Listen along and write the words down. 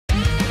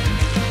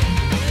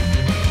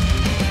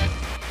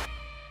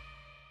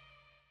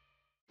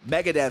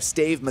Megadeth's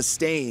Dave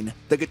Mustaine,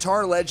 the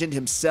guitar legend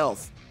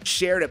himself,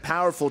 shared a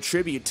powerful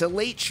tribute to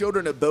late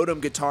Children of Bodom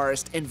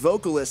guitarist and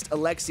vocalist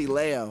Alexi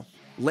Laiho.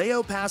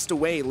 Laiho passed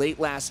away late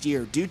last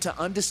year due to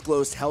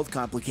undisclosed health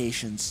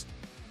complications.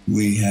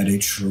 We had a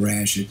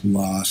tragic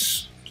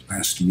loss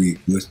last week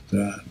with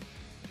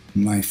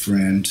my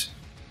friend,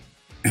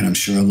 and I'm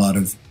sure a lot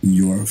of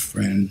your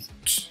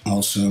friends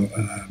also.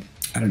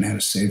 I don't know how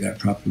to say that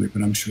properly,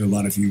 but I'm sure a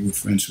lot of you were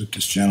friends with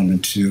this gentleman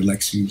too,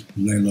 Alexi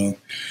Laiho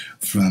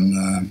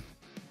from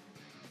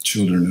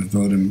Children of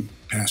Bodom,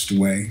 passed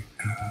away.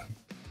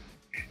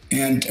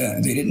 And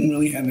they didn't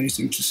really have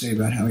anything to say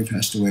about how he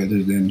passed away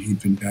other than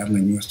he'd been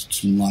battling with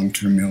some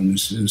long-term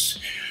illnesses.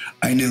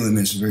 I knew him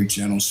as a very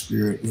gentle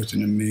spirit with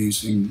an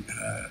amazing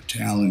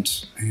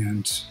talent.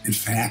 And in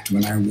fact,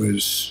 when I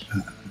was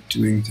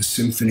doing the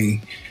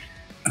Symphony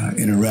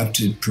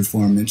Interrupted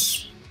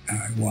performance,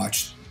 I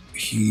watched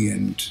he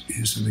and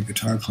his other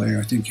guitar player,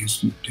 I can't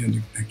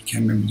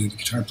remember the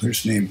guitar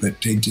player's name, but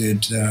they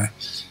did the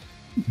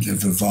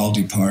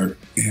Vivaldi part,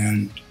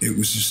 and it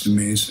was just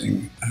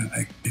amazing.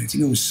 I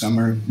think it was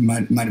summer,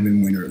 might have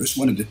been winter. It was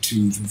one of the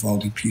two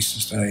Vivaldi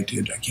pieces that I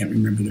did. I can't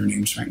remember their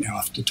names right now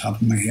off the top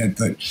of my head,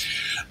 but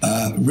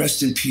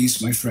rest in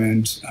peace, my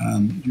friend.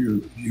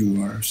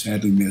 You are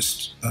sadly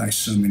missed by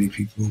so many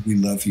people. We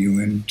love you,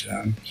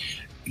 and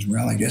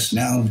well, I guess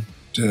now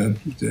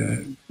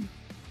the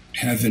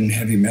Heaven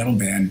heavy metal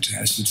band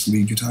has its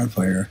lead guitar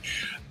player.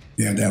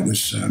 Yeah, that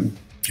was,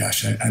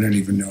 gosh, I don't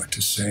even know what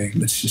to say.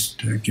 Let's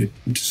just get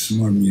into some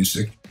more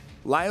music.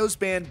 Laiho's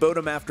band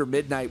Bodom After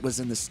Midnight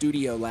was in the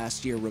studio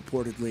last year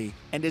reportedly,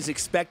 and is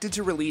expected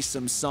to release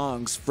some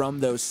songs from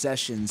those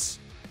sessions.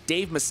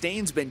 Dave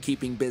Mustaine's been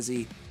keeping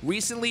busy,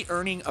 recently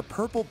earning a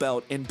purple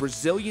belt in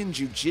Brazilian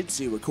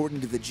Jiu-Jitsu according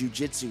to the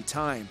Jiu-Jitsu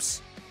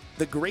Times.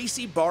 The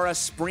Gracie Barra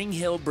Spring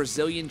Hill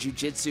Brazilian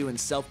Jiu-Jitsu and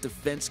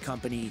Self-Defense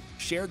Company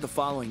shared the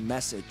following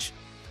message.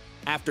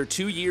 After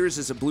 2 years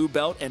as a blue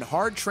belt and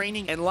hard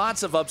training and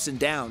lots of ups and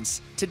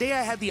downs, today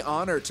I had the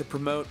honor to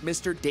promote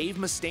Mr. Dave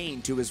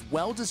Mustaine to his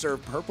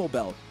well-deserved purple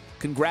belt.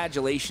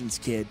 Congratulations,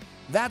 kid.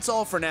 That's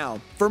all for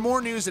now. For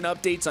more news and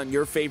updates on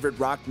your favorite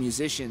rock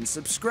musicians,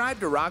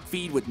 subscribe to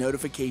Rockfeed with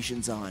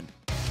notifications on.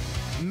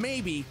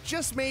 Maybe,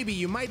 just maybe,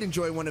 you might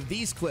enjoy one of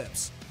these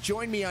clips.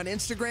 Join me on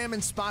Instagram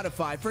and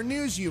Spotify for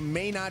news you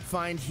may not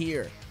find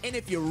here. And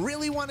if you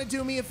really want to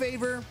do me a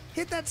favor,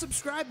 hit that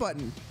subscribe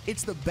button.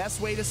 It's the best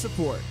way to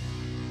support.